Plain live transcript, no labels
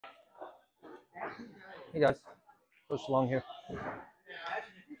Hey guys, Coach Delong here.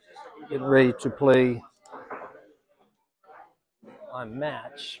 Getting ready to play my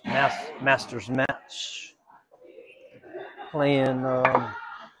Masters match. Playing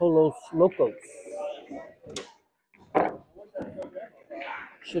Pollo Locos.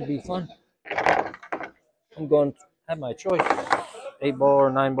 Should be fun. I'm going to have my choice: 8-ball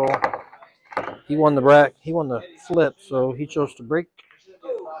or 9-ball. He won the flip, so he chose to break.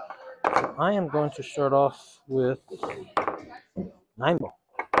 So I am going to start off with 9-ball.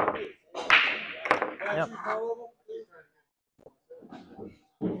 Yep.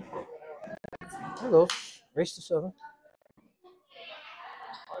 There goes. Race to 7.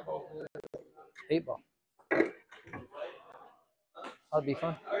 8-ball. That'd be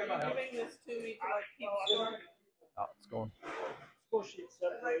fun. Oh, it's going. You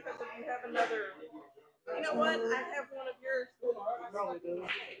have another. You know what? I have one of yours. Probably do.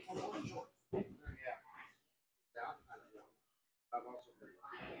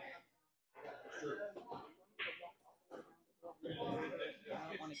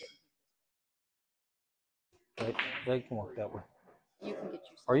 Right, they can walk that way. You can get you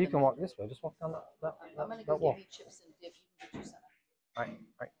Or you can walk this way. Just walk down that I'm gonna go wall. give you chips and dip. You can get you some. All right, all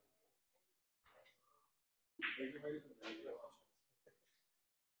right.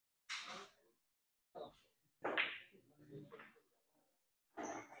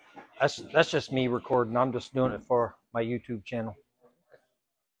 That's just me recording. I'm just doing it for my YouTube channel.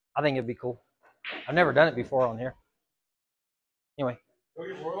 I think it'd be cool. I've never done it before on here. Anyway.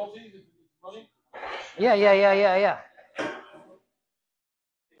 Yeah.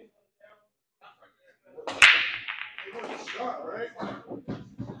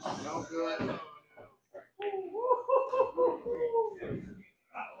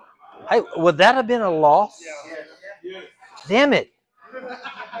 Hey, would that have been a loss? Damn it.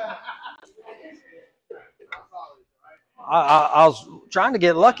 I was trying to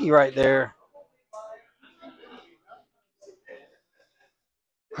get lucky right there.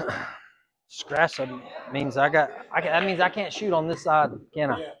 Scratch means that means I can't shoot on this side,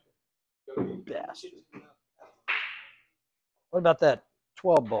 can I? Bastard. What about that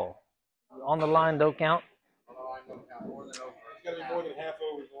 12 ball? On the line don't count?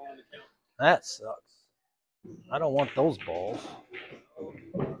 That sucks. I don't want those balls.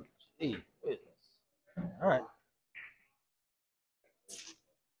 Gee whiz. All right.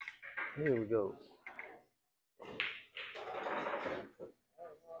 Here we go.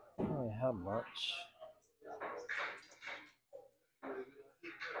 I don't really have much.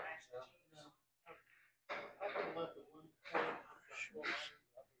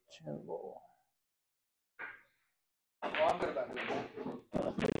 Chin ball.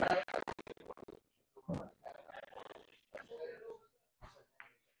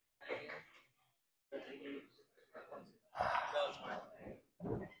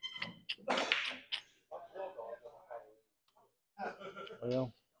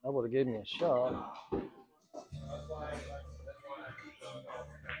 Well, that would have given me a shot.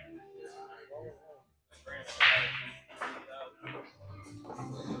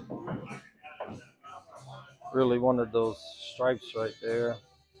 Really wanted those stripes right there.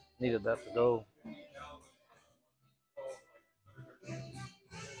 Needed that to go.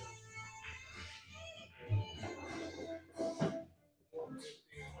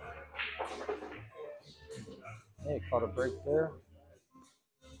 Hey, caught a break there.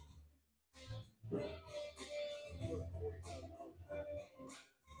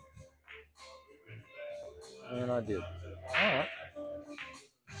 And I did. All right.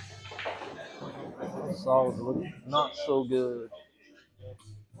 Solid look not so good.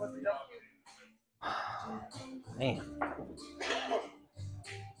 Man.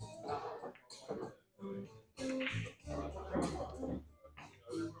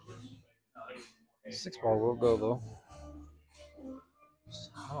 6-ball will go though.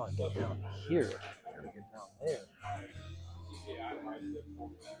 So how do I get down here? I gotta get down there.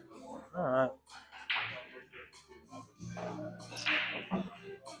 Alright.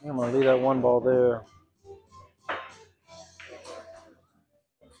 I'm gonna leave that 1 ball there.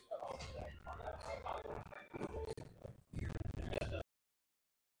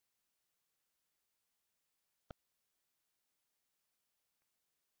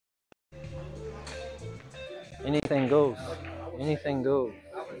 Anything goes. Anything goes.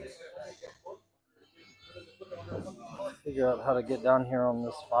 Figure out how to get down here on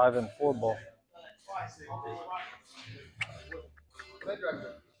this 5 and 4 ball.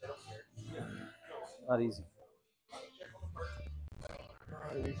 Not easy.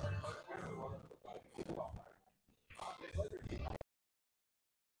 Not easy.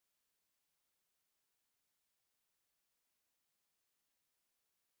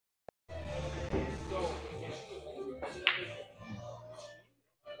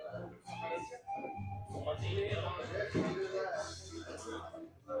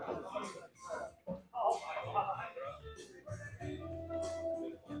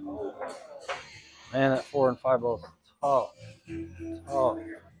 Man, that 4 and 5 ball's tough. Tough.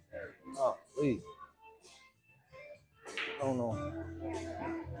 Golly. I don't know.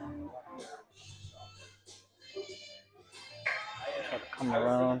 Try to come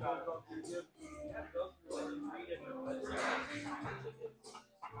around.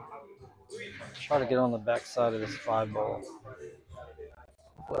 Try to get on the back side of this 5 ball.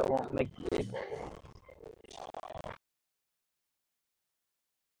 Hopefully I won't make the 8 ball.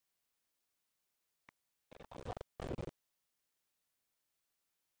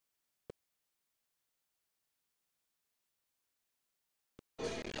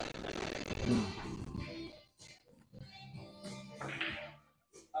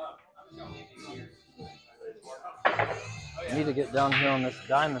 I need to get down here on this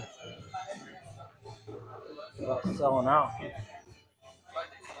diamond without selling out.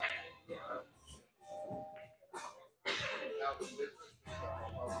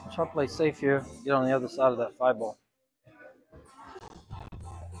 Try to play safe here. Get on the other side of that 5 ball.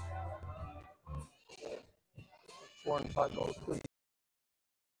 4 and 5 balls. Good.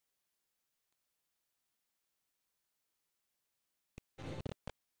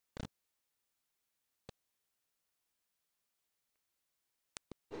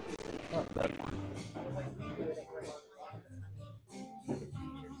 Not bad.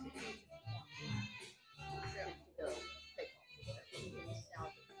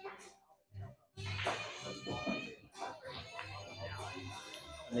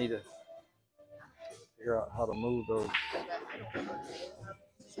 I need to figure out how to move those.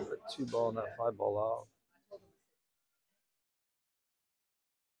 The 2 ball and that 5 ball out.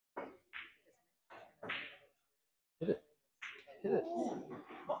 Hit it. Hit it.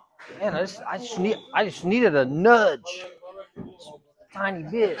 Man, I just needed a nudge. Just a tiny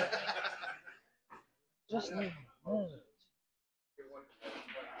bit. Just need a nudge.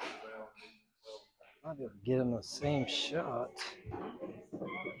 I'm gonna get him the same shot.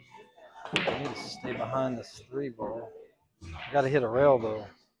 I need to stay behind this 3 ball. I gotta hit a rail though.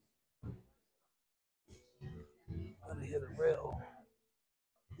 Gotta hit a rail.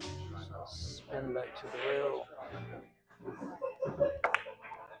 So I'll spin back to the rail.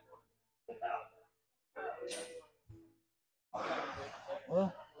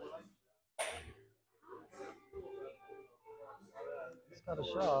 Well, it's got a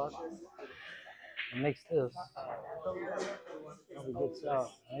shot. It makes this. Probably gets out.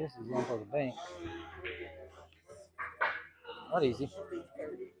 This is going for the bank. Not easy. It's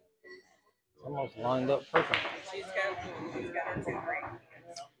almost lined up perfect. She's got her 2 green.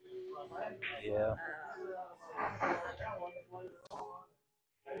 Yeah.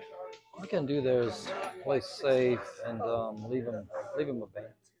 What I can do there is play safe and leave him a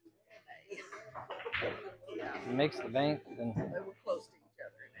bank. If he makes the bank, then They were close to each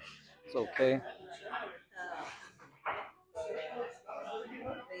other. it's okay.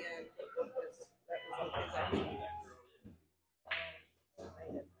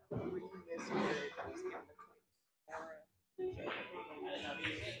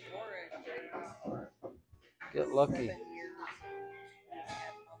 Get lucky.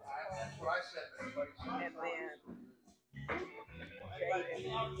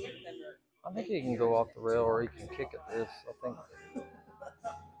 I think he can go off the rail or he can kick at this. I think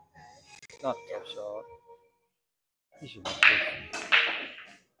it's not a tough shot. He should make this.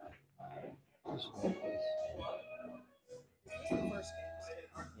 He should make this.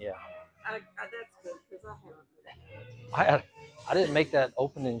 Yeah. That's good because I haven't. I didn't make that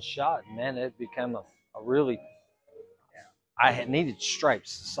opening shot, man. It became a really. I had needed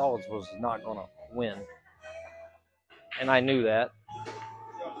stripes. Solids was not gonna win, and I knew that.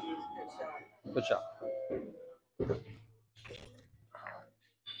 Good shot.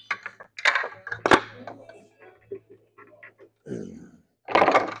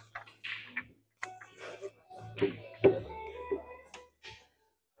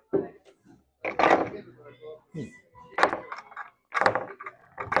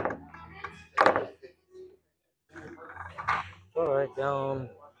 All right, down.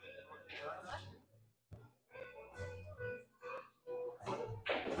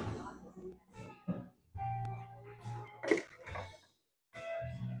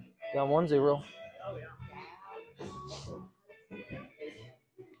 Down 1-0.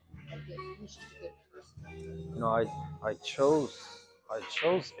 You know, I chose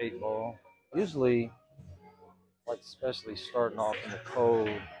 8 ball. Usually, like especially starting off in the cold,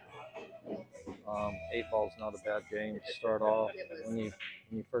 8 ball's not a bad game to start off when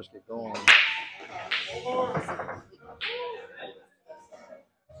you first get going.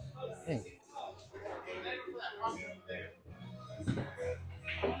 Hey.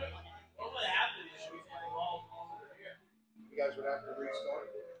 You guys would have to restart.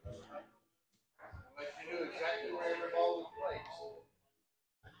 Like you knew exactly where every ball was placed.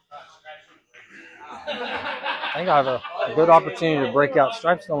 I think I have a good opportunity to break out.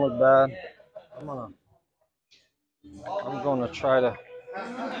 Stripes don't look bad. I'm gonna try to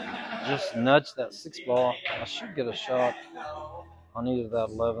just nudge that 6 ball. I should get a shot on either that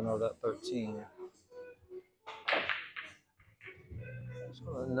 11 or that 13. Just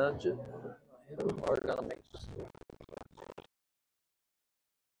gonna nudge it. Hit it hard. Gotta make just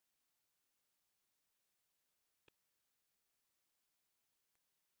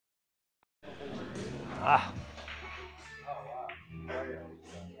ah.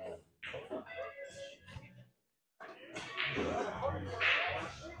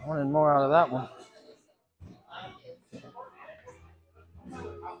 I wanted more out of that one.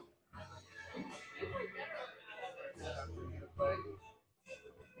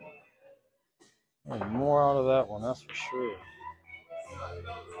 I wanted more out of that one, that's for sure.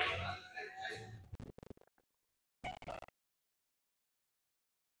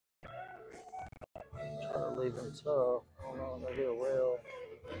 Try to leave him tough. I don't know, maybe a rail.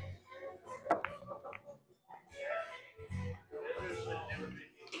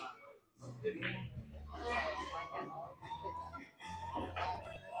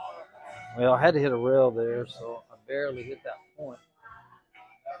 Well, I had to hit a rail there, so I barely hit that point.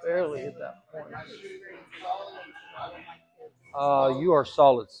 Barely hit that point. You are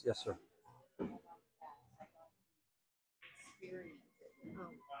solids, yes, sir. No,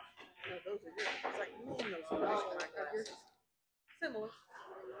 those are yours. It's like, those are yours. Similar.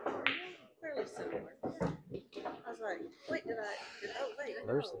 Fairly similar. I was like, wait, wait.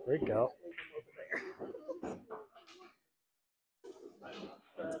 There's the breakout.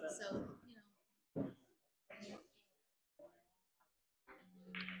 So,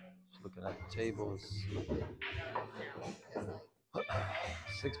 Just looking at the tables.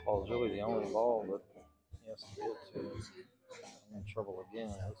 6 ball is really the only ball, but he has to get to. I'm in trouble again,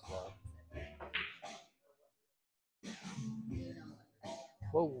 looks like.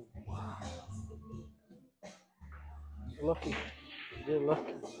 Whoa. You're lucky. You're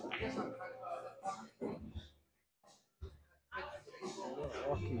lucky. You're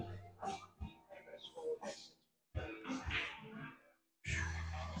lucky.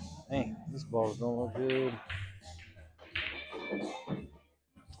 Dang, this ball don't look good.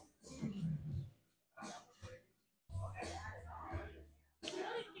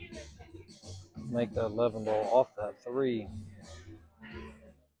 Make that 11 ball off that 3.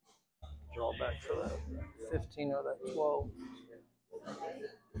 Draw back for that 15 or that 12. That's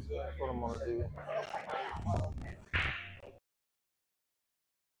what I'm going to do.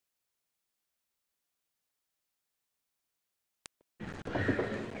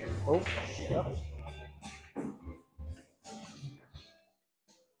 Oh, yep.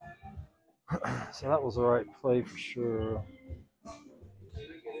 So that was the right play for sure.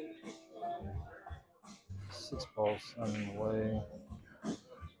 6 balls in the way.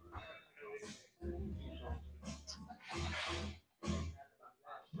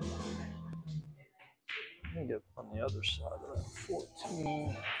 Let me get on the other side of that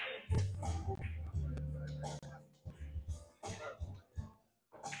 14.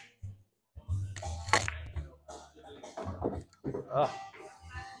 Ah,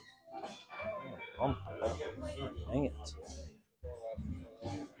 dang it.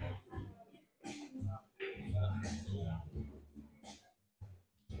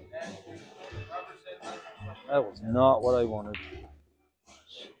 That was not what I wanted.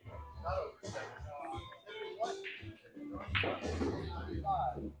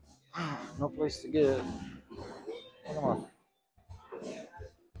 No place to get it. Come on.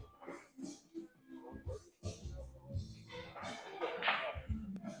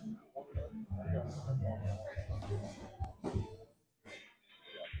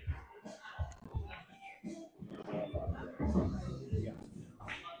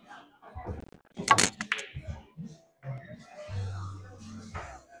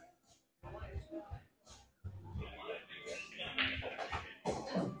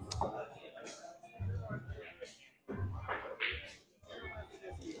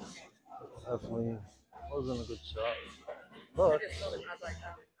 Definitely wasn't a good shot. But,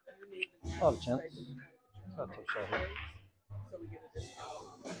 not a chance. Got a tough shot here.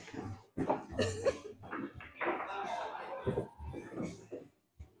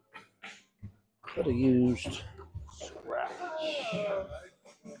 Could have used scratch.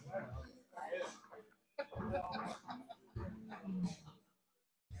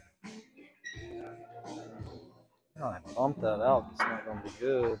 Oh, I bumped that out. It's not going to be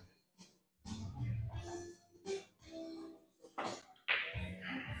good.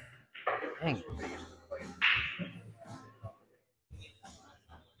 Dang.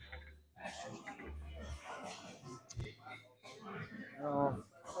 No,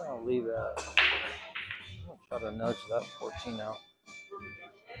 I'll leave that. I'll try to nudge that 14 out.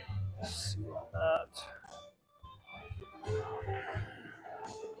 Let's see on that.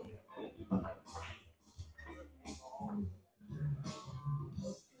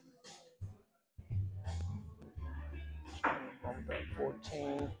 Bump that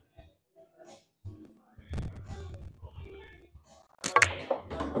 14.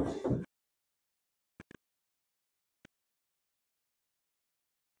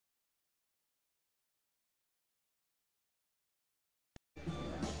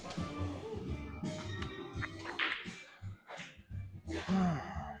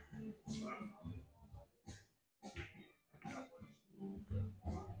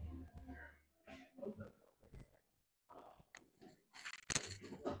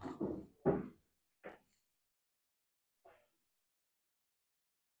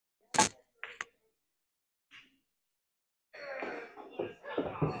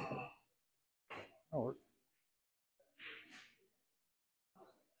 Oh,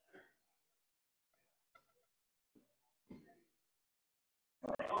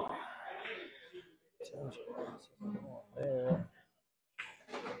 there.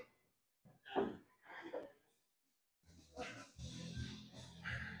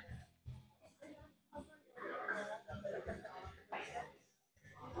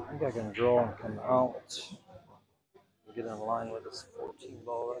 I think I can draw and come out. Get in line with this 14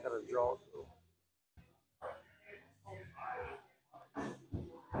 ball. I gotta draw it.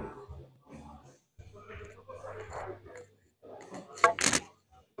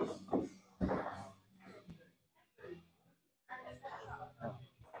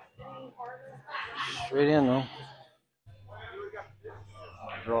 Straight in though.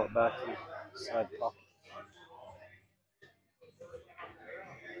 Draw it back to the side pocket.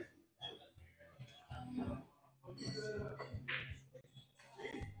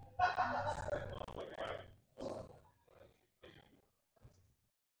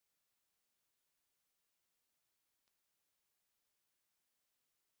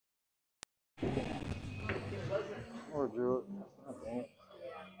 Or drew it. Oh, dang it.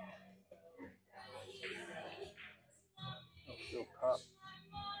 Still caught.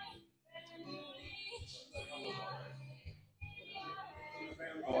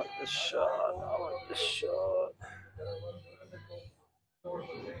 I like this shot. I like this shot. I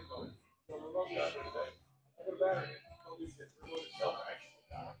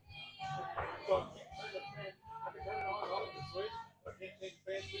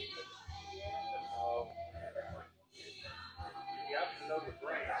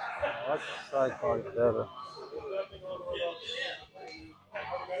like the side pocket better.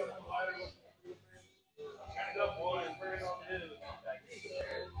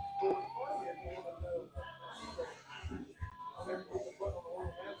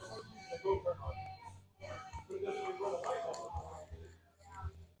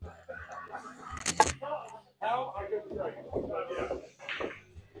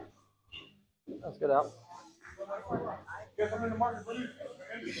 Let's get out.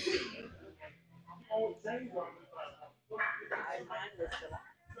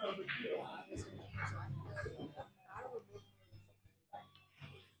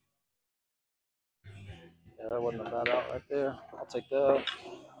 Yeah, that wasn't a bad out right there. I'll take that.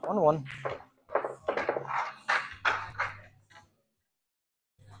 1-1.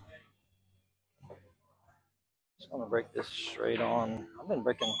 Just gonna break this straight on. I've been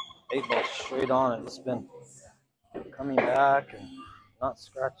breaking 8 balls straight on, and it's been coming back and not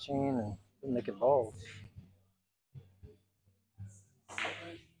scratching and been making balls.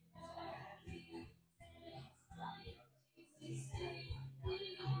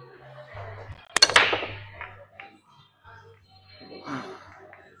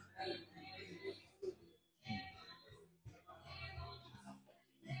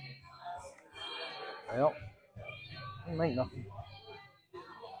 Well, didn't make nothing.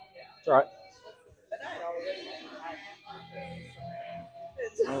 It's alright.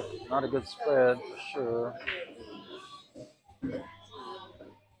 Nope, not a good spread for sure.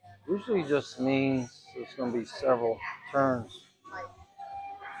 Usually just means it's going to be several turns.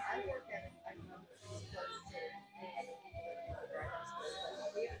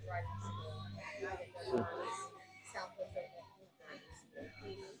 So,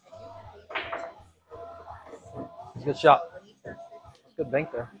 it's a good shot. It's a good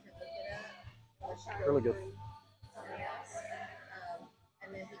bank there. Really good.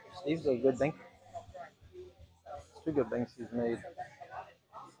 Steve's a good bank. Two good banks he's made.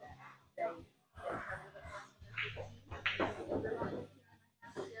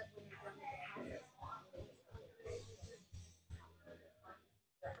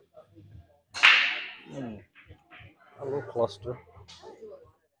 A little cluster.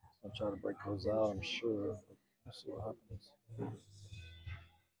 I'll try to break those out, I'm sure. Let's see what happens.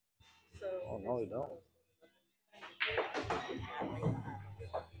 Oh, no, you don't.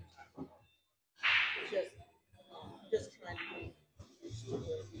 Just trying to.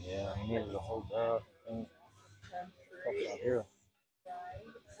 Yeah, he needed to hold that thing up out here.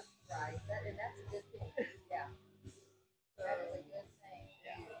 Right, and that's a good thing, yeah. That is a good thing,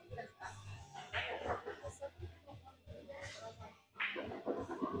 yeah.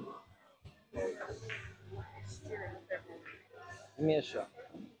 Give me a shot.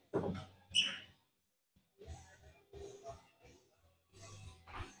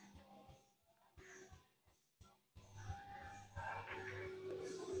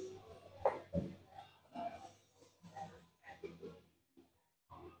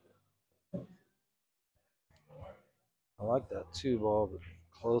 I like that 2 ball, but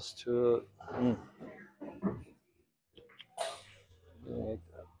close to it. Like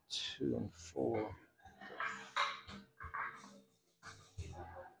that 2 and 4.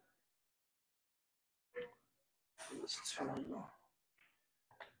 This 2.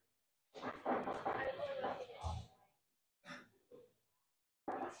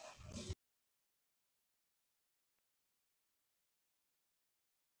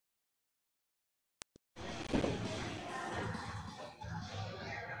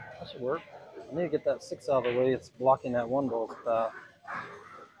 That should work. I need to get that 6 out of the way. It's blocking that 1 ball's path.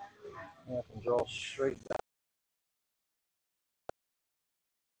 I can draw straight back.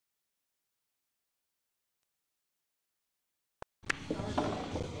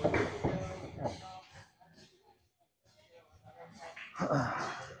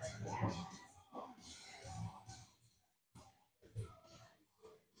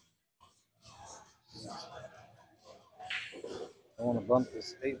 I want to bump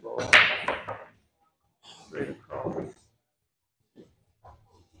this 8 ball straight across.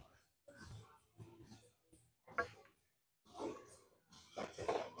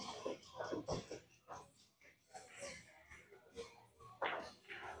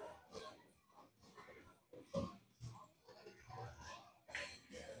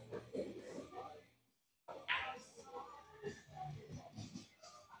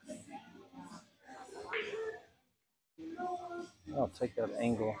 I'll take that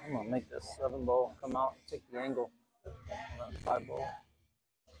angle. I'm gonna make this 7 ball come out and take the angle on that 5 ball.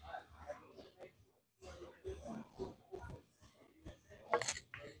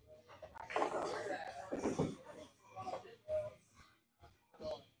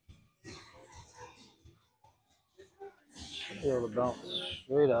 Should be able to bounce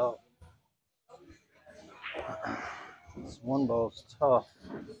straight out. This 1 ball's tough.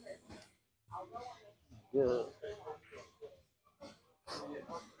 Good.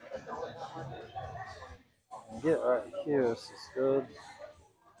 Get right here. This is good.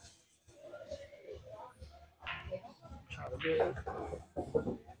 Try to do it.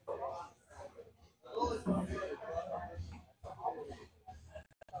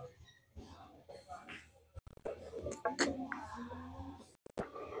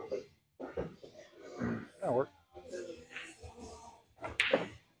 That'll work.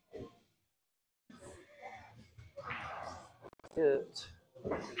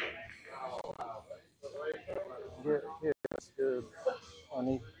 Get here. That's good. I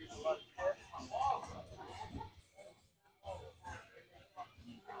need.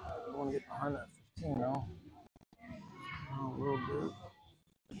 I want to get behind that 15 now. Oh, a little bit.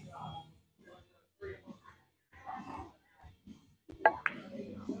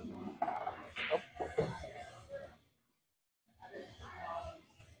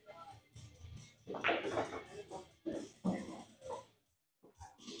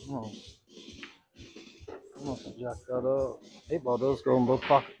 I'm gonna jack that up. 8 ball does go in both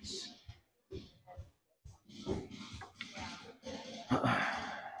pockets.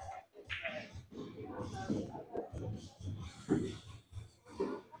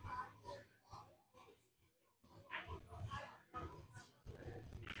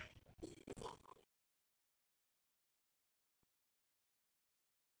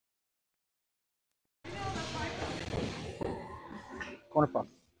 Corner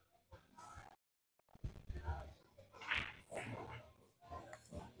pocket.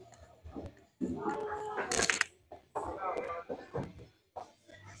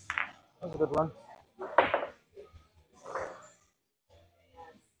 That was a good run.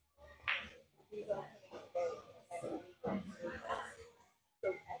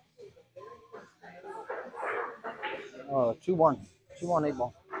 2-1. 2-1 8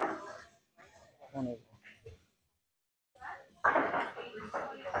 ball. 1 8 ball.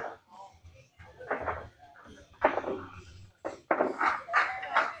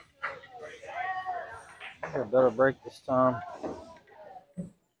 I got a better break this time.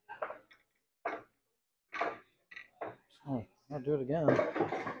 Oh, I'll do it again.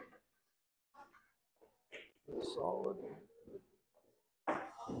 Solid.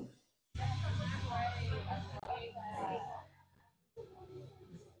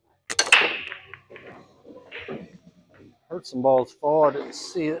 Heard some balls fall. I didn't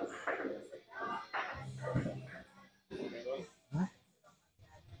see it.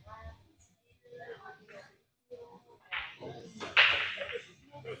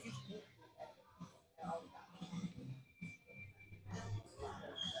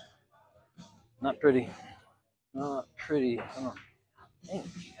 Not pretty. Not pretty. Oh, dang.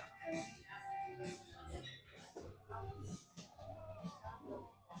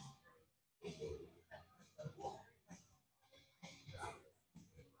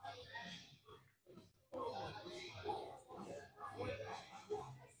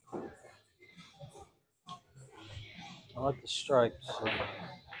 I like the stripes. So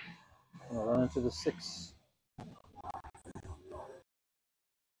I'm gonna run into the 6.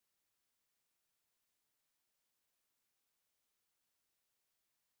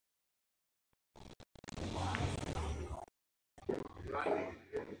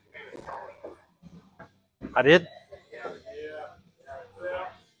 I did.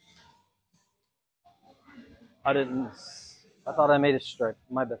 I didn't. I thought I made a stripe.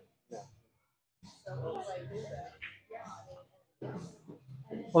 My bad.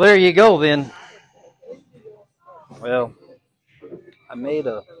 Well, there you go then. Well, I made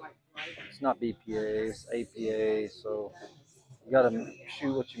a. It's not BPA. It's APA. So you gotta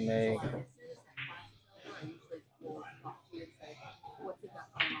shoot what you make.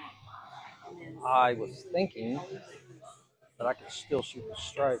 I was thinking that I could still shoot the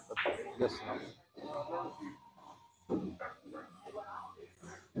stripe, but I guess not.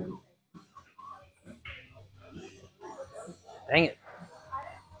 Dang it.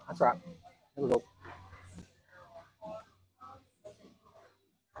 That's right. Here we go.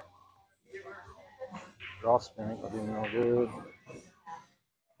 Draw spin ain't gonna do me no good.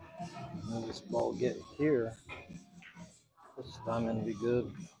 Let this ball get here. This diamond will be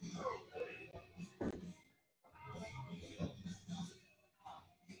good.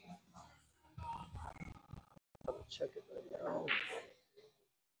 Double check it right now.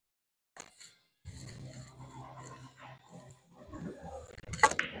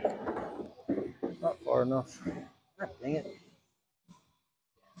 Not far enough. Dang it.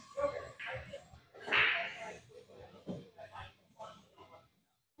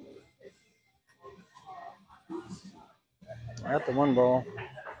 I got the 1 ball.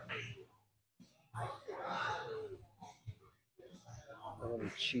 Let me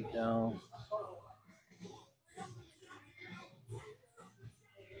cheat down.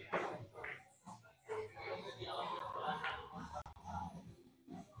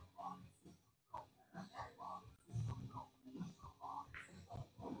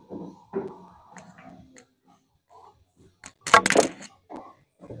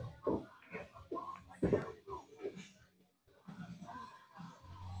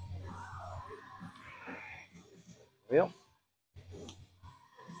 Well,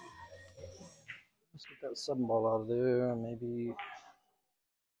 let's get that 7 ball out of there. Maybe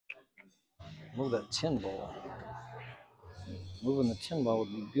move that 10 ball. Moving the 10 ball would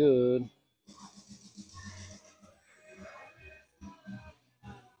be good.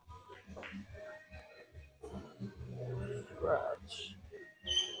 Scratch.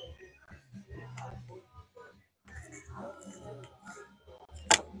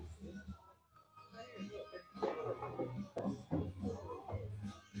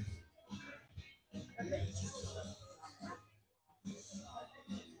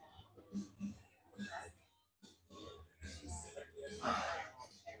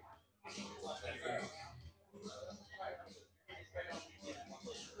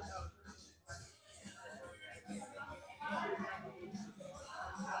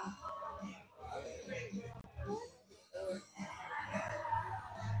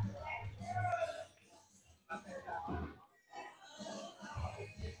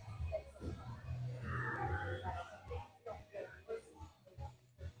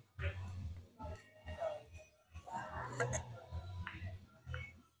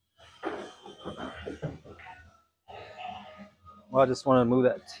 Well, I just want to move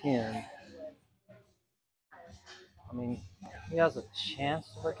that 10. I mean, he has a chance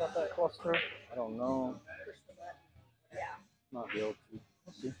to break out that cluster. I don't know. Not be able to.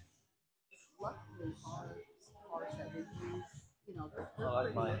 We'll see. Luckily, cars that we use, you know, I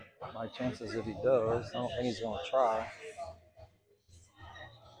like my chances if he does. I don't think he's gonna try.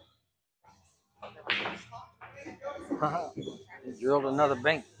 He drilled another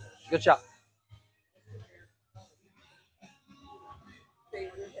bank. Good shot. They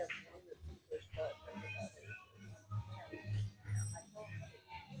would have one that you push button.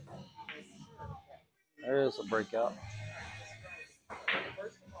 There is a breakout.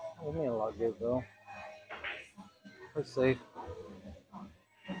 Leave me a lot good though. We're safe.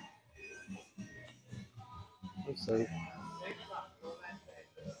 We're safe.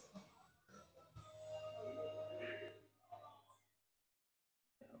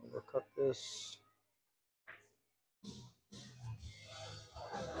 Overcut this.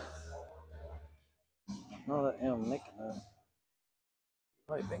 Now that I'm making it.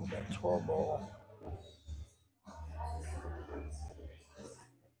 Might bank that 12 ball.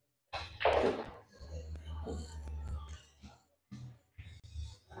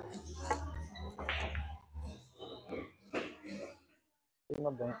 In my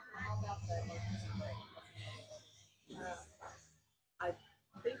bank. I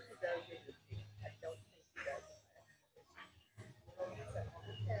think he does in the Jeep. I don't think he does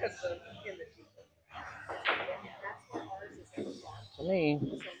in the Jeep. To me,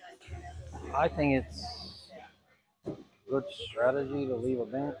 I think it's good strategy to leave a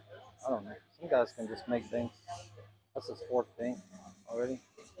bank. I don't know. Some guys can just make banks. That's his fourth bank already.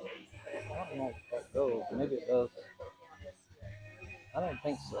 I don't know if that goes. Maybe it does. I don't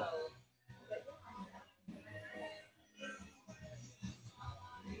think so.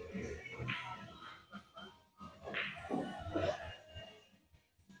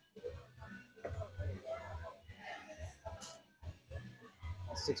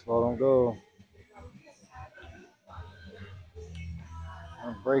 That 6 ball don't go.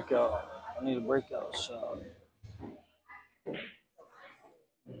 Breakout. I need a breakout shot.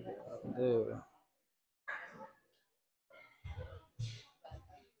 There.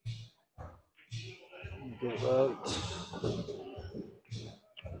 Get right.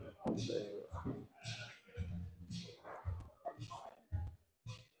 There.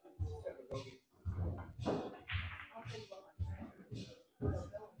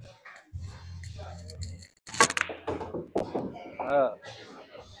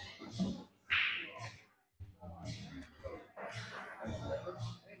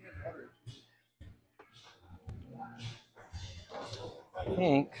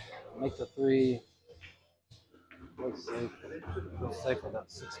 Pink. Make the 3. Play safe. Play safe with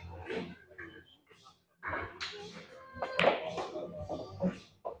that 6 ball.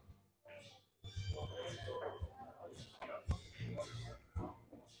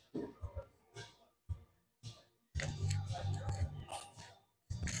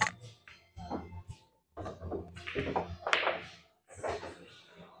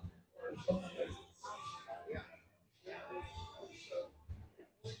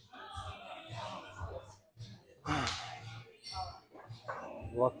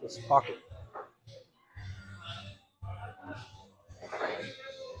 Lock this pocket.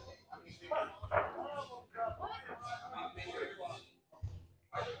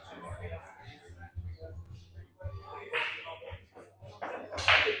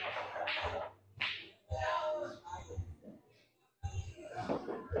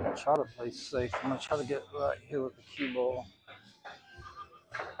 Try to play safe. I'm gonna try to get right here with the cue ball,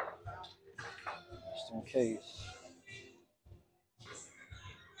 just in case.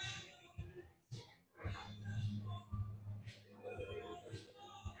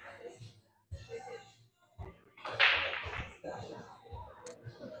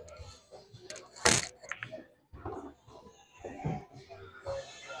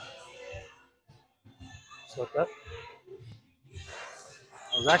 Just like that.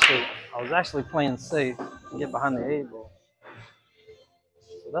 I was actually playing safe and get behind the 8 ball.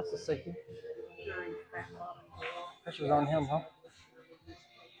 So that's a safety. Pressure's on him, huh?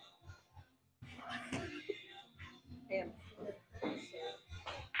 And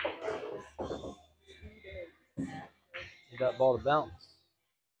You got ball to bounce.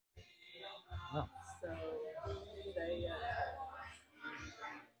 No. so they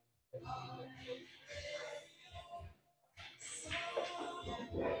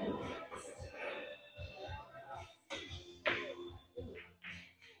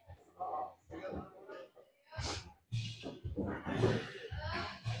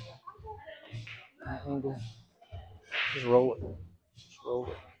Angle. Just roll it. Just roll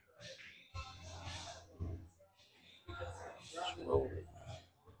it. Just roll it.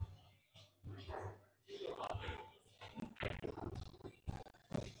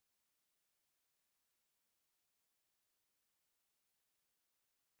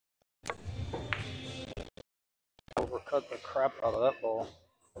 cut the crap out of that ball.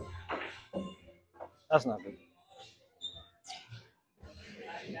 That's not good.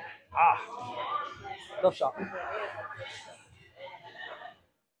 Tough shot.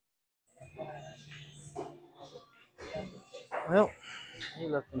 Well, he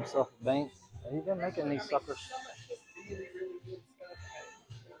left himself a bank. He's been making these suckers.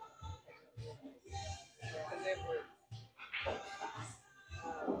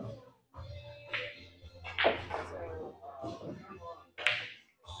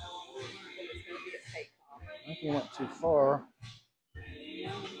 I think he went too far.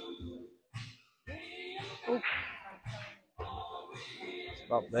 Oop. It's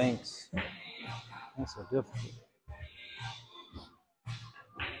about banks. Banks are difficult.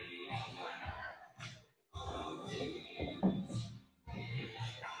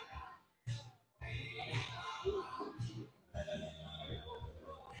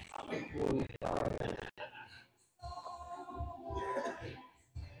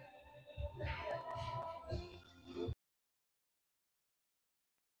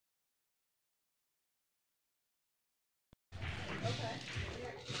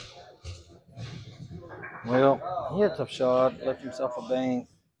 Well, he had a tough shot, left himself a bank.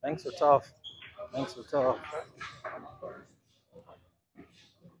 Banks are tough. Banks are tough.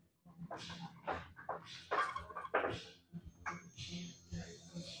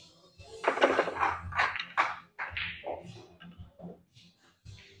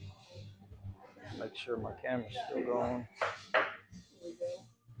 Make sure my camera's still going.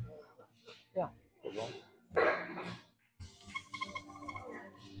 Yeah, still going.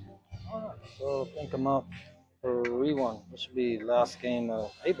 Alright, so think I'm up for re-one. This should be last game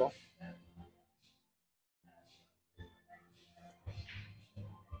of A-ball.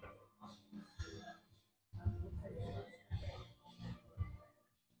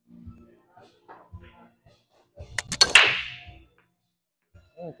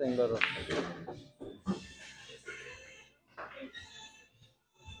 Anything better.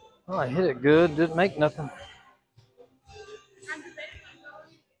 Oh, I hit it good. Didn't make nothing.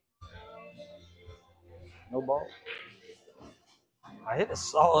 No ball. I hit it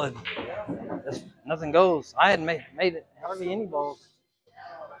solid. Just nothing goes. I hadn't made it hardly any balls.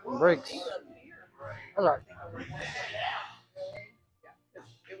 Breaks. That's all right.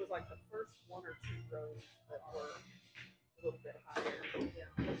 It was like the first one or two rows that were a little bit higher. Yeah.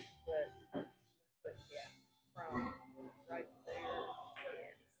 But yeah, from right there.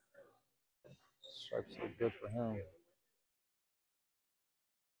 Stripes look good for him.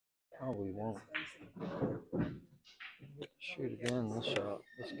 Oh, we won't. Shoot again this shot,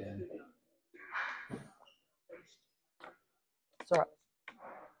 this game. It's all right.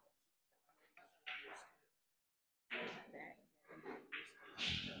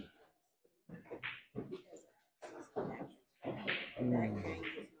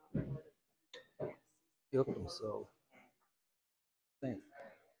 Killed himself. I think.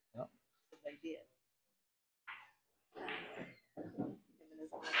 Yep. They did.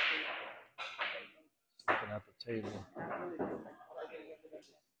 Looking at the table.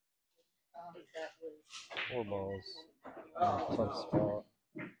 4 balls. Tough spot.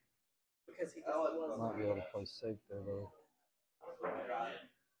 Because he just wasn't. Might be able to play safe there though.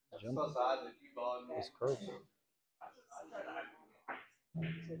 Jumping. He's curving.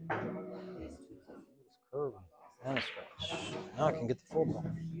 He's curving. And a scratch. Now I can get the 4 ball.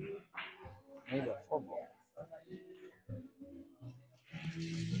 Need that 4 ball.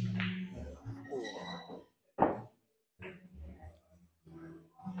 4.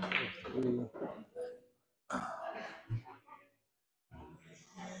 3.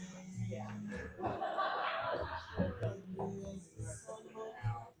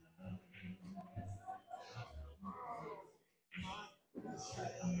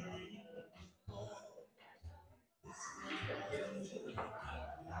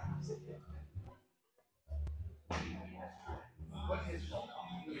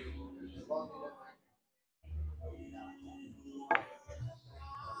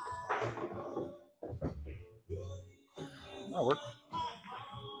 That worked.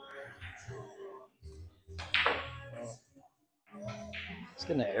 Let's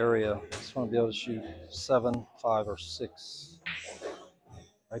get in the area. I just want to be able to shoot 7, 5, or 6.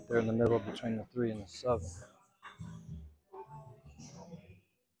 Right there in the middle between the 3 and the 7.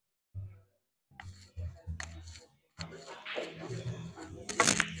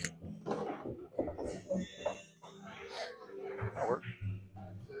 That worked.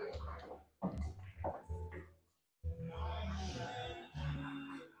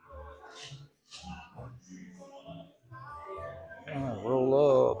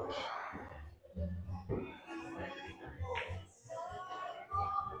 Roll up.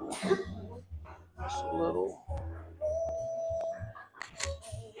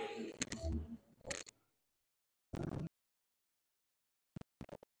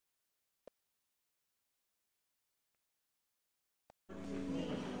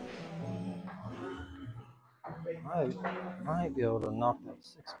 Might be able to knock that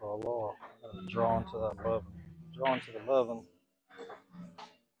 6 ball off. I'm gonna draw into that 11. Draw into the 11.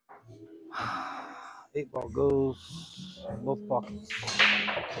 8 ball goes in both pockets.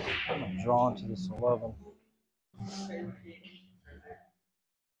 I'm gonna draw into this 11.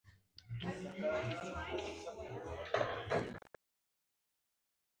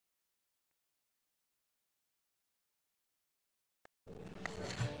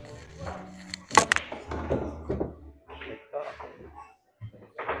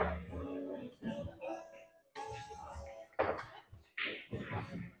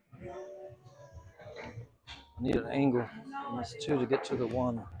 I need an angle on this 2 to get to the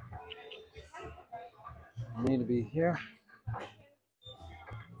 1. I need to be here.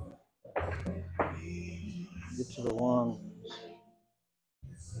 Get to the 1.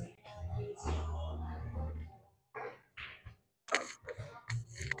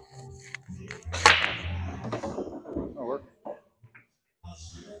 That'll work.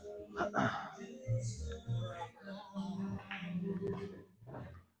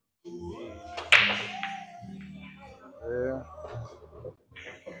 There.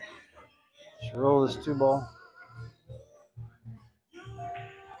 Just roll this 2 ball.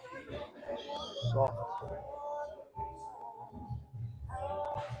 Soft.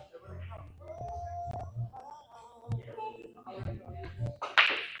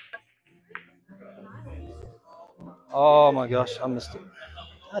 Oh my gosh, I missed it.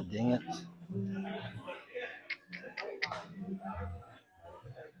 God dang it.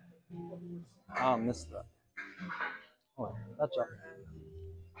 I missed that. Oh, that's up.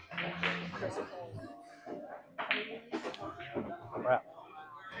 Crap.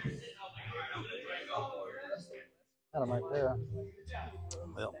 Had him right there.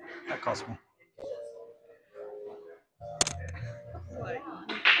 Well, that cost me.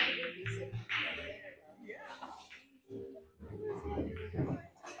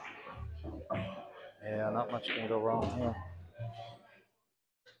 Yeah, not much can go wrong here.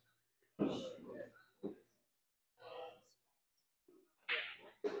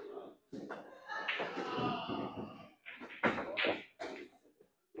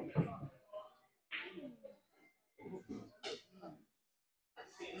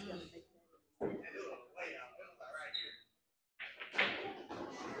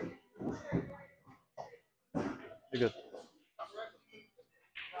 You're good.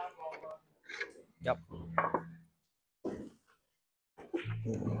 Yep.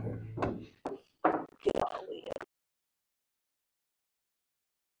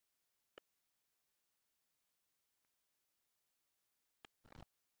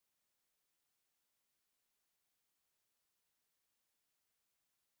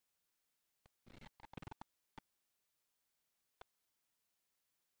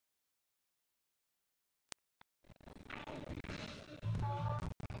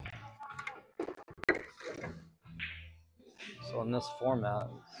 So in this format,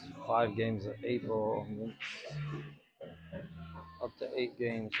 it's 5 games of 8 ball, and then up to 8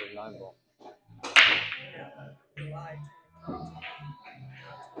 games of 9 ball. July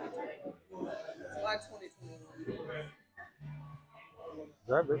 2021.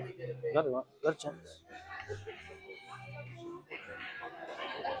 Grab it. Got a chance.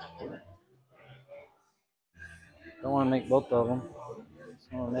 Don't want to make both of them.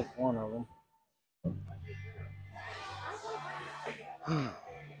 Just want to make one of them.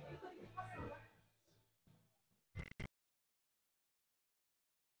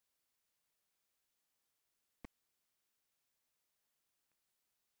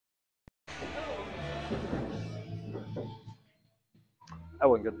 That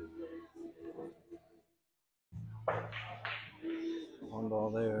wasn't good. 1 ball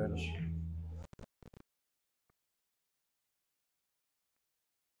there.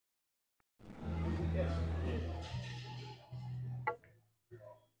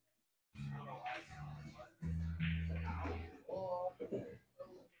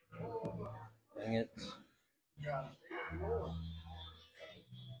 Dang it.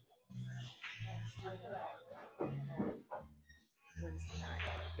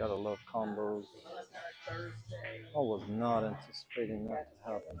 Gotta love combos. I was not anticipating that to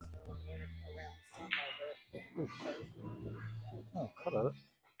happen. Oh, cut it.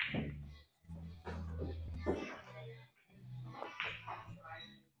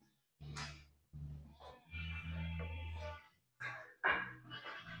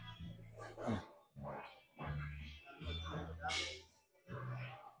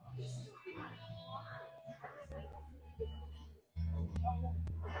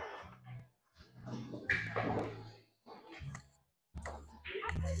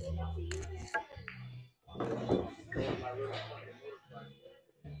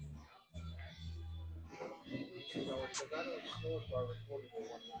 Because I know snores are recorded for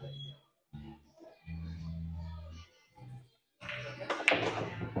one day.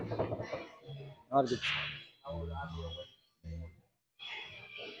 Not a good. How would I be awake?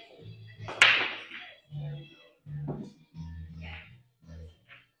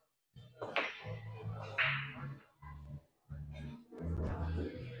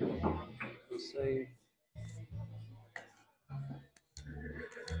 Say.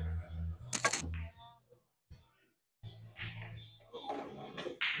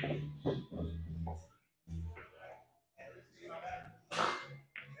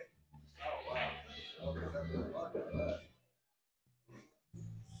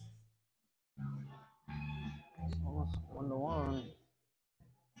 Almost 1-1.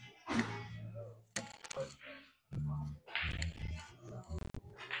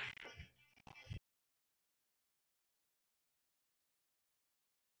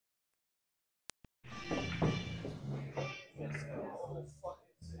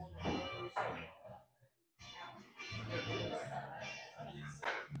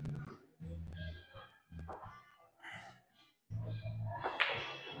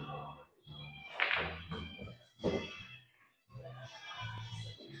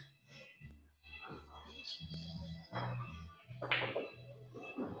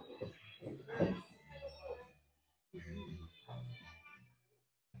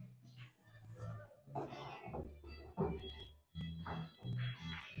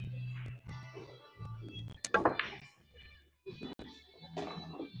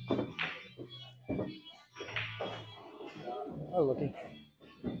 Oh, looky.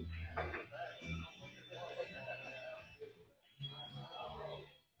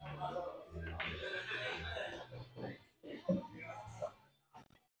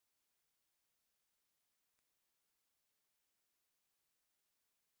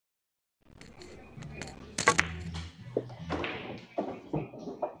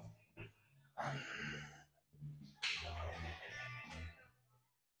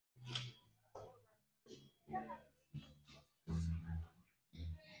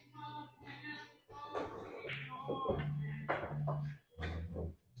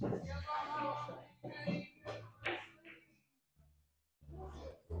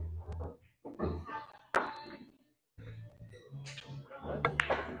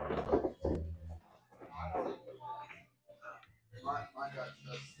 Mine got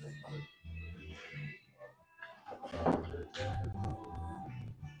shut.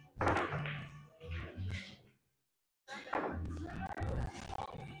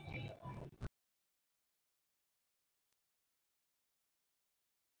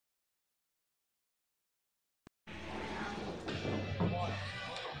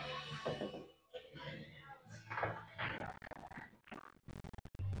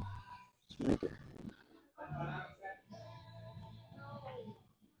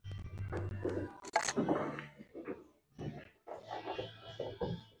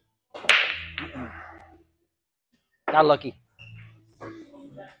 Got lucky.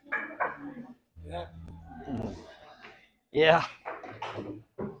 Yeah. Yeah.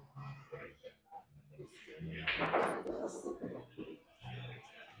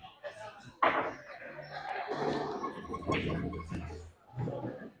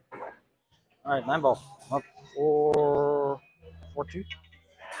 All right, 9 ball. Up 4-2. 4-2.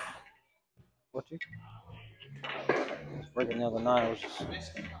 Breaking the other 9. I was just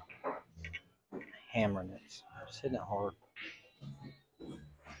hammering it. Just hitting it hard.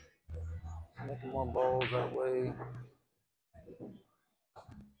 Making more balls that way.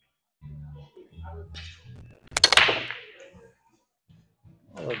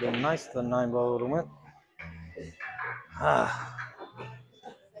 It would have been nice if the 9 ball would have went. Ah.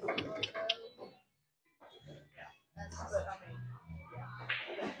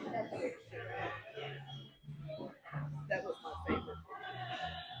 That was my favorite.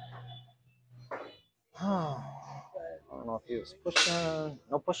 I don't know if he was pushing.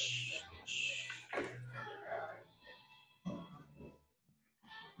 No push.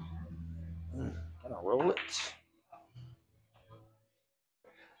 Gonna roll it.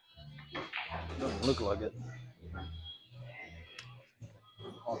 Doesn't look like it.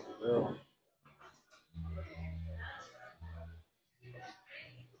 Off the rail.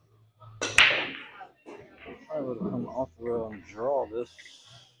 I would have come off the rail and draw this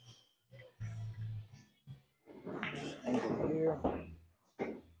angle here.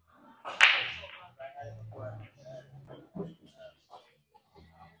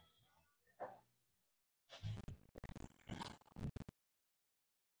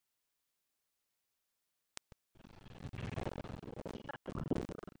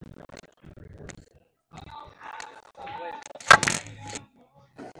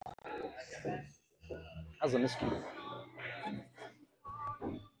 How's a miscue?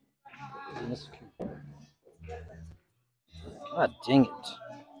 How's a miscue? God dang it.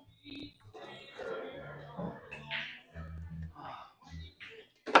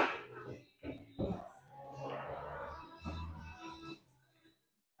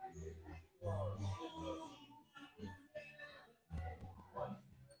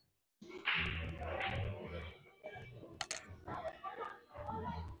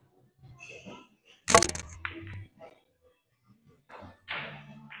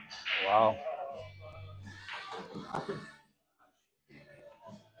 Wow.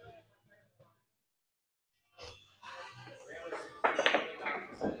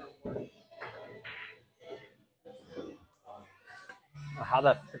 How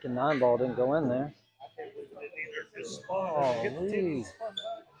that freaking 9-ball didn't go in there. Oh, Lee.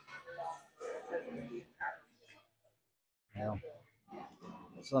 Yeah.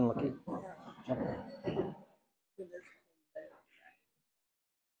 It's unlucky. Jump.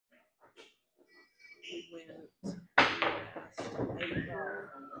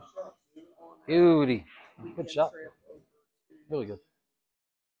 Beauty. Good shot. Really good.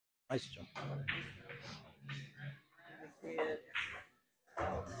 Nice jump.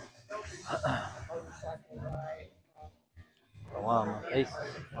 Oh, wow, my face.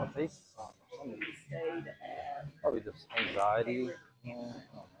 My face is on. Probably just anxiety. I don't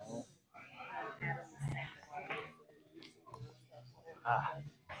know. Ah.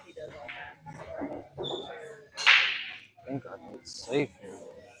 I think it's safe here.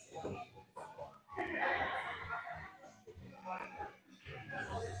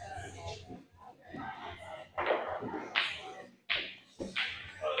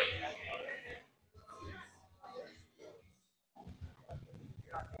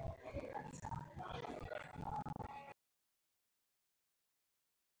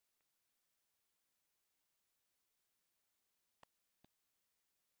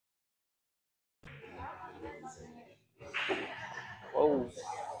 Whoa.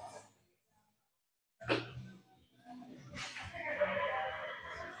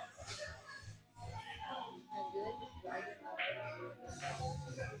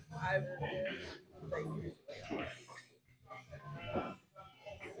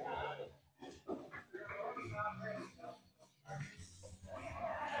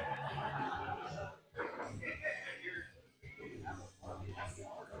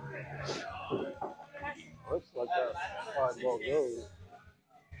 Looks like that 5-ball goes.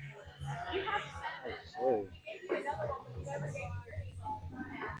 Let's see.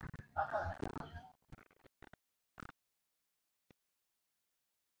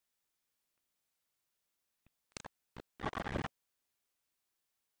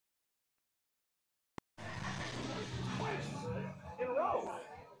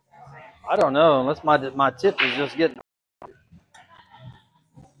 I don't know, unless my tip is just getting.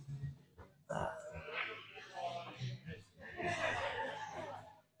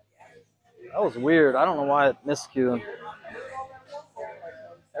 That was weird. I don't know why it miscued.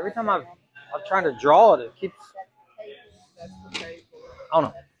 Every time I'm trying to draw it, it keeps. I don't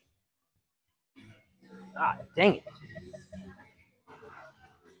know. Ah, dang it.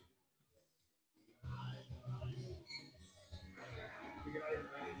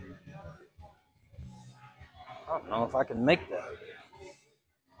 I don't know if I can make that.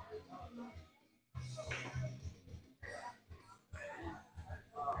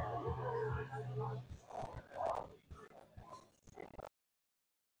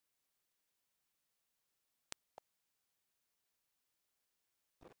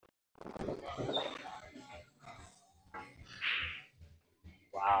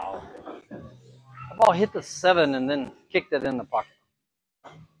 Wow. The ball hit the 7 and then kicked it in the pocket.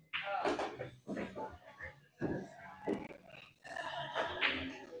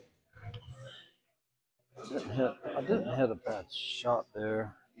 I didn't hit a bad shot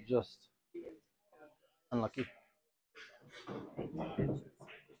there. Just unlucky.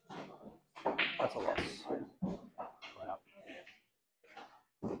 That's a loss. Crap.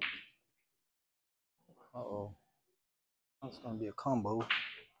 Uh-oh. That's going to be a combo.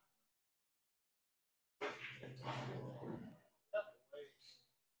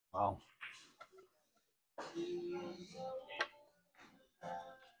 Wow.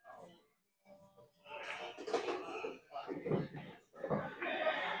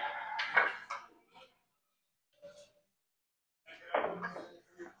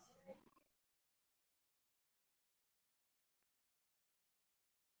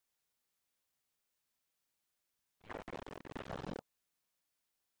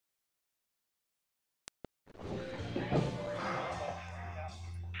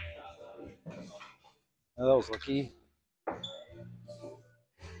 Oh, that was lucky. 5.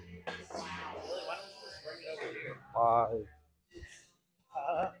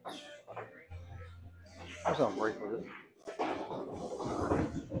 I was gonna break with it.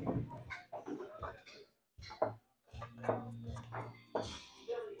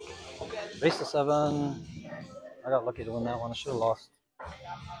 Base of 7. I got lucky to win that one. I should have lost.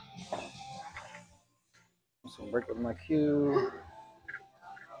 So break with my cue.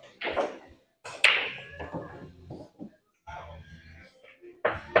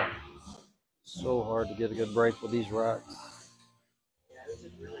 So hard to get a good break with these racks.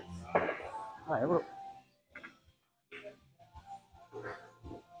 All right, look.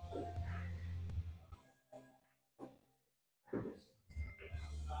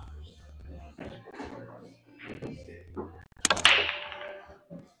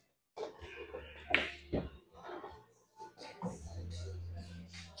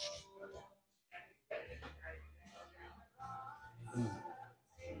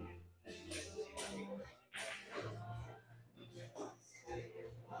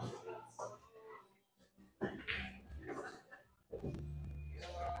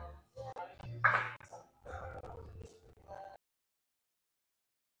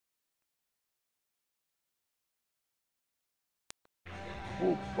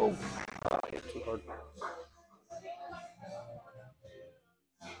 Oh, oh. Ah, I hit too hard.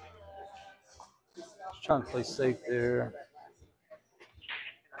 Just trying to play safe there.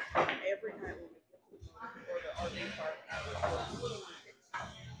 Every night when we get to the RV park,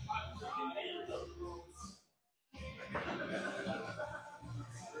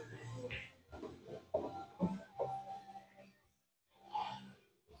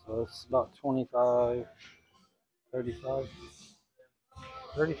 So it's about 25, 35,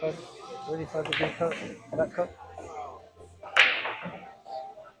 35, 35 degree cut. That cut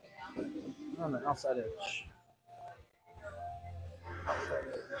on the outside edge.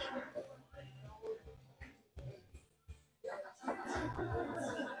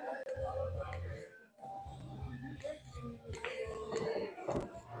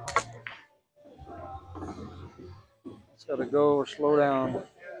 It's got to go or slow down.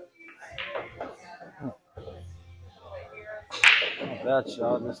 Not bad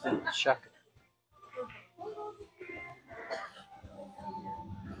shot. Just didn't check it.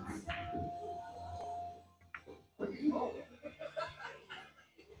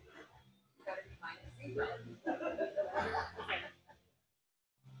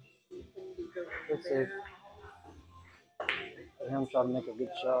 Good save. Let him try to make a good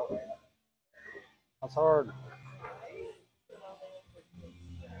shot. That's hard.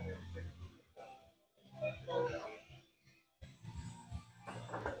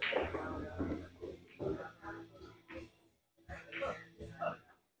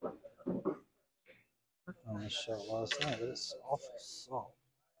 On this shot last night, it's awful soft.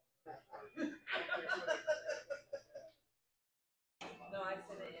 No, I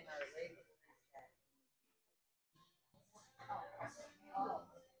said it in our radio chat.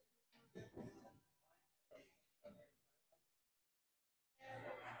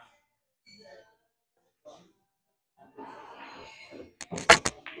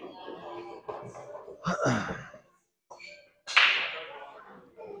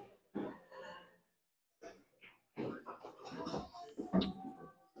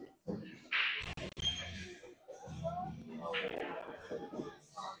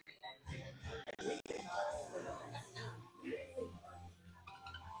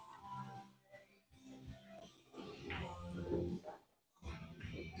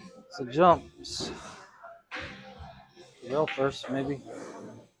 So jumps. Well, first maybe.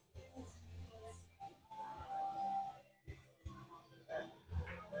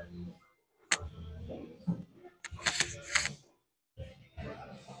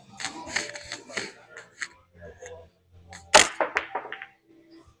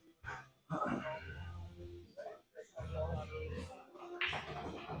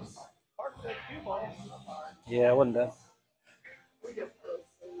 Yeah, it wasn't bad. we just feel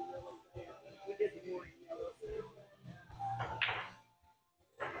so really bad. We did the morning yellow.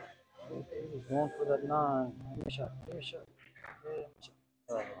 He was going for that 9. Give me a shot. Give me a shot. Give me a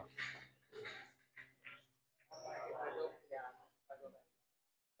shot.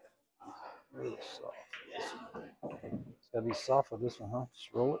 Really soft. It's gotta be soft with this one, huh?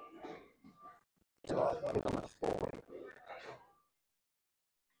 Just roll it.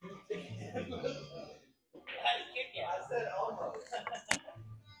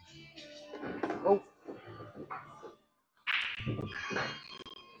 Oh.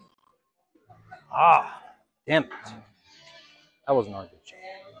 Damn it. That wasn't our good shot.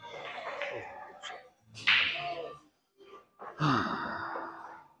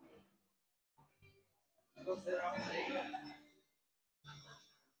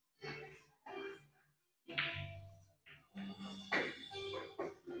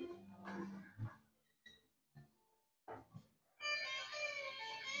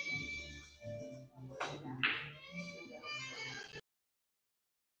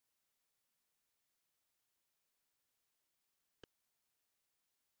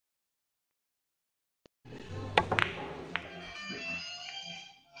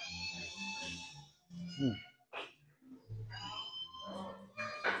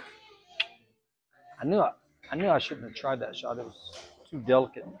 I knew I shouldn't have tried that shot. It was too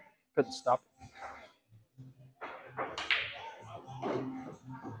delicate. Couldn't stop it.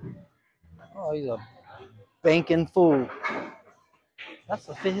 Oh, he's a banking fool. That's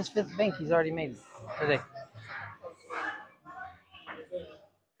his fifth bank he's already made today.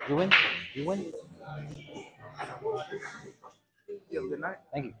 You win? You win? You have a good night.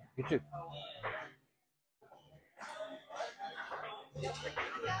 Thank you. You too.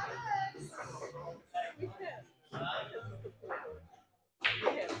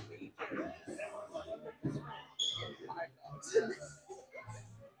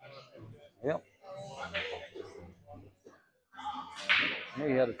 Yep. I knew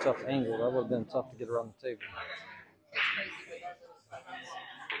you had a tough angle. That would have been tough to get around the table.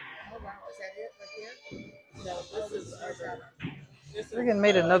 Friggin'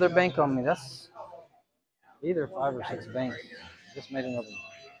 made another bank on me. That's either 5 or 6 banks. Just made another one.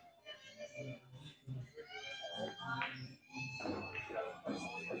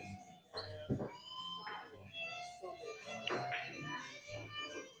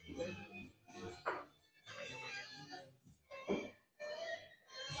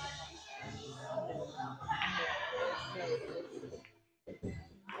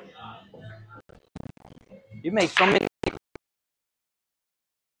 You make so many.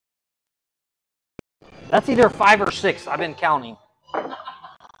 That's either 5 or 6. I've been counting. Well,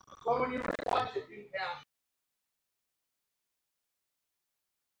 when you watch it, you can count.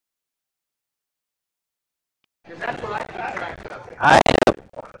 Because that's what I keep track of.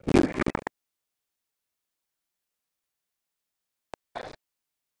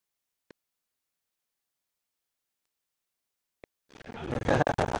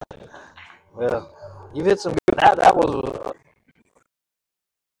 Well, you've hit some good. That was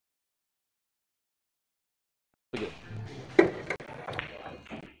good.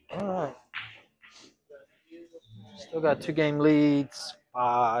 All right. Still got 2-game leads.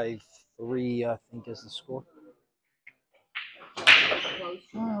 5-3, I think, is the score. Let's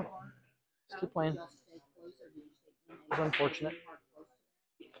keep playing. It's unfortunate.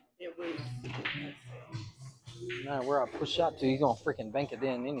 It was. Nah, where I push shot to, he's gonna freaking bank it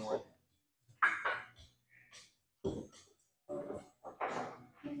in anyway.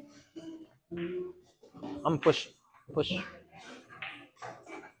 I'm push.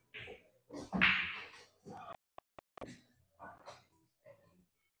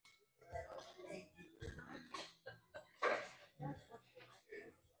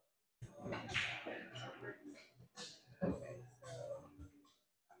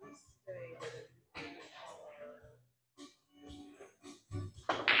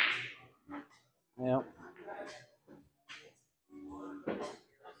 Yeah.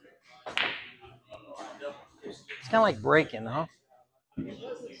 It's kind of like breaking, huh?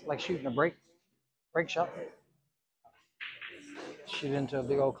 It's like shooting a break shot. Shoot into a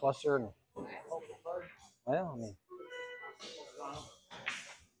big old cluster, and well, I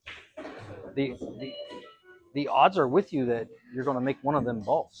mean, the odds are with you that you're going to make one of them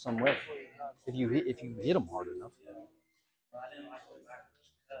balls some way if you hit them hard enough.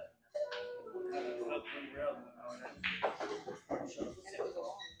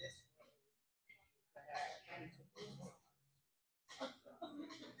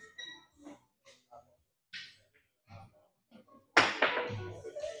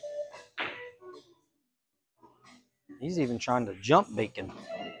 He's even trying to jump banking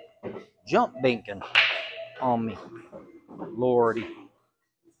on me. Lordy.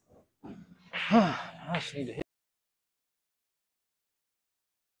 I just need to hit.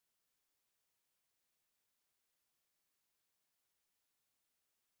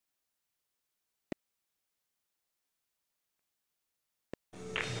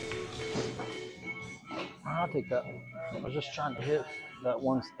 I'll take that. I was just trying to hit that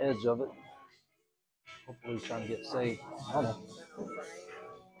one edge of it. Hopefully trying to get saved. I don't know.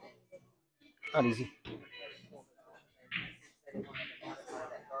 Not easy.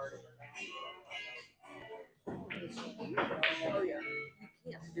 Oh yeah,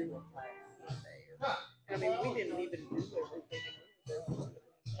 you can't do it like there. I mean, we didn't even do everything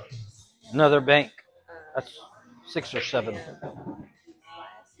Another bank. That's 6 or 7.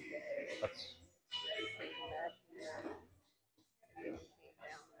 last day. That's They came back here, and then came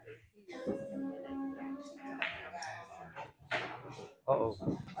down through here, and then ended up uh-oh.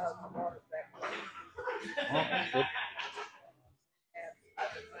 the water back there. Oh, good.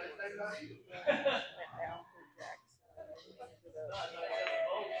 Went down through Jackson, ended up out to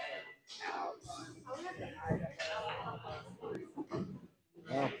Idaho,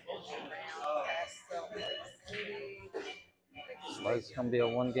 Well, around past Salt Lake City. looks like it's gonna be a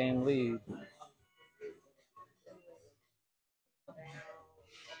 1-game lead.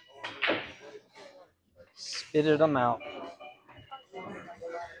 Spitted them out.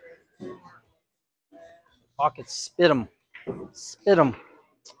 Pockets, spit them. Spit them.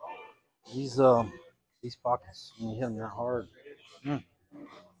 These pockets, when you hit them that hard,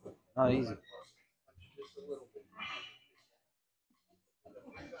 not easy.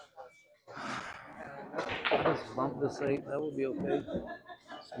 Let's bump this 8. That would be okay.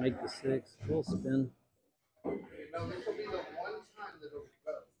 Let's make the 6. Full spin. No, this will be the one time that it'll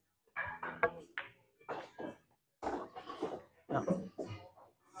go. Yeah.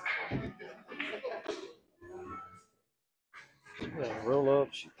 Yeah, roll up,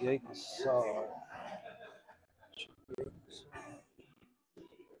 shoot the 8 side. Shoot the 8 side.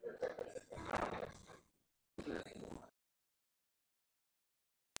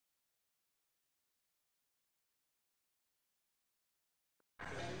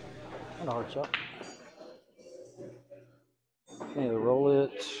 And a hard shot. Either roll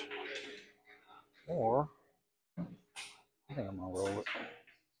it, or I think I'm gonna roll it.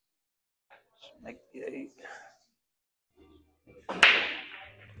 Just make the 8.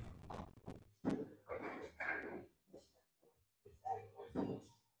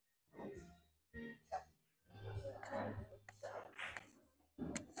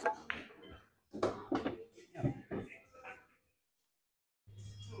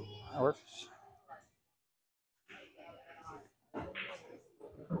 That works.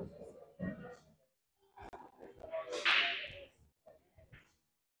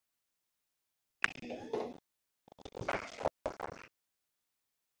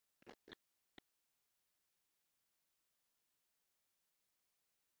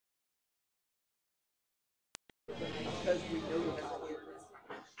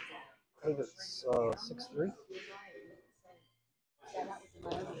 I think it's 6-3.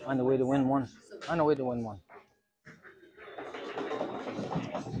 Find a way to win one. Find a way to win one.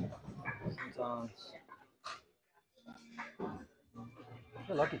 Sometimes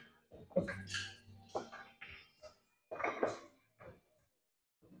you're lucky.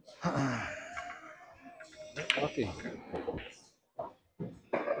 Lucky.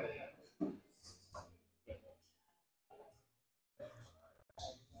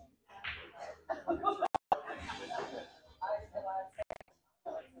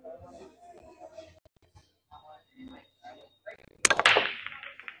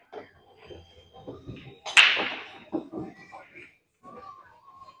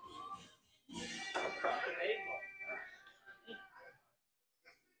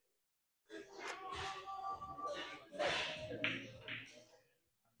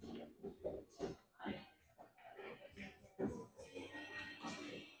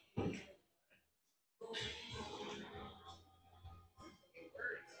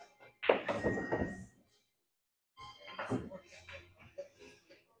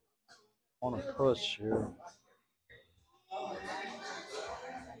 On a push here.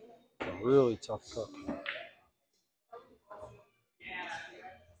 It's a really tough cut.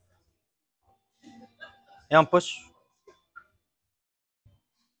 Yeah, on push.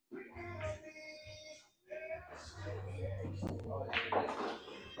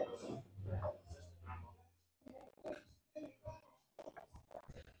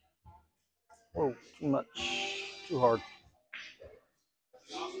 Whoa, too much. Too hard.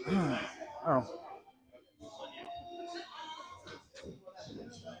 Oh.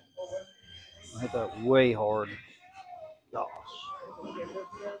 I hit that way hard. Gosh.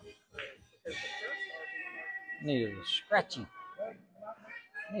 Needed a scratchy.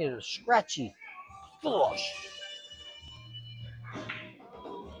 Needed a scratchy. Gosh.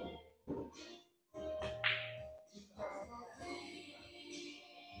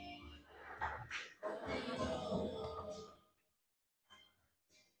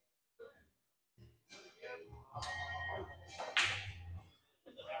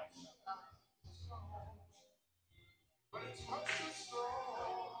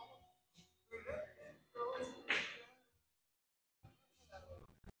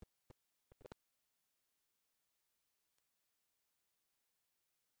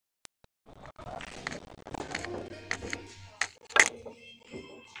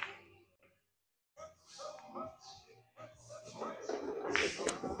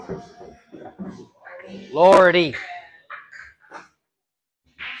 Lordy.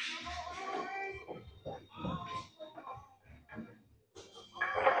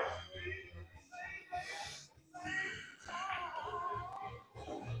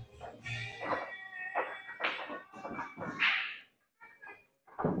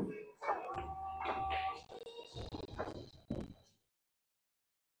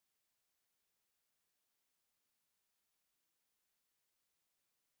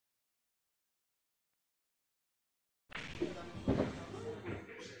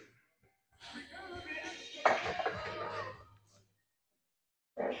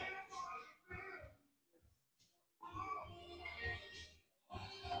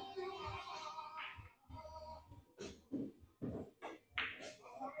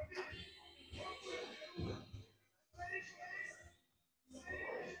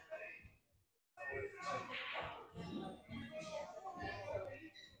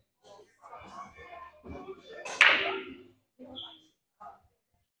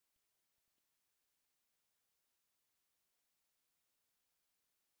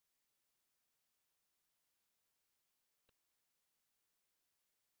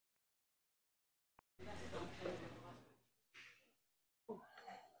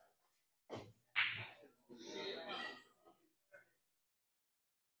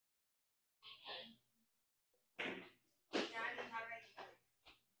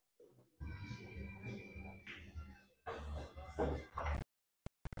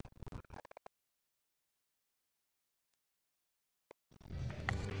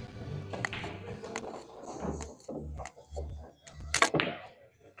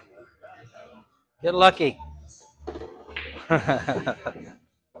 Get lucky. I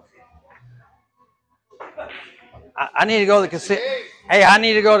need to go to the casino. Hey, I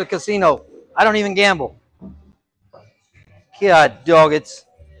need to go to the casino. I don't even gamble. God dog, it's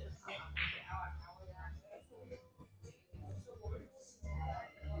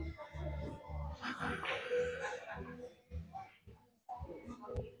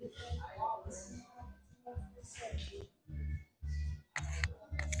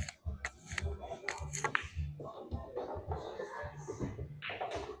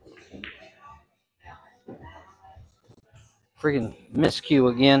freaking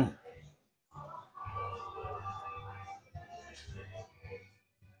miscue again.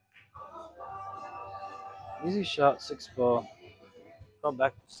 Easy shot, 6 ball. Go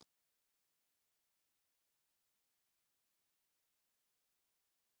back.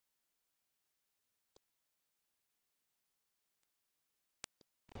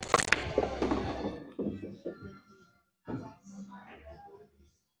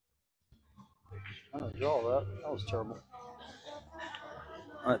 I'm gonna draw that. That was terrible.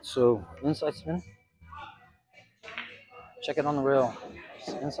 All right, so inside spin. Check it on the rail.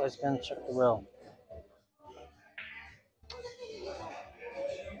 Inside spin. Check the rail.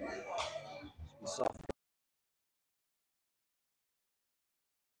 Soft.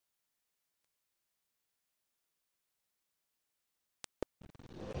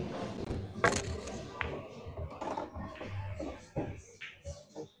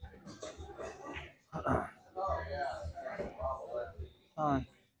 Fine.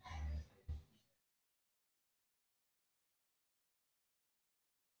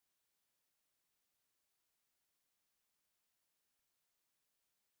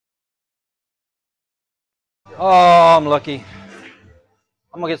 Oh, I'm lucky.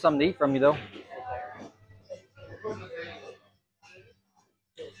 I'm gonna get something to eat from you though.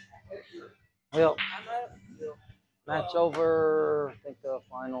 Well, match over. I think the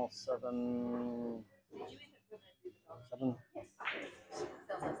final 7.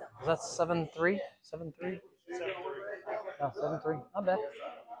 Was that 7-3? 7-3? Oh, 7-3. Not bad.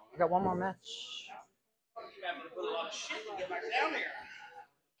 I got one more match.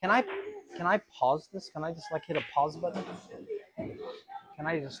 Can I pause this? Can I just like hit a pause button? Can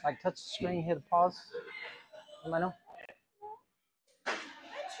I just like touch the screen, hit a pause? Am I know? That's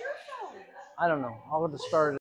your phone. I don't know. I would have started.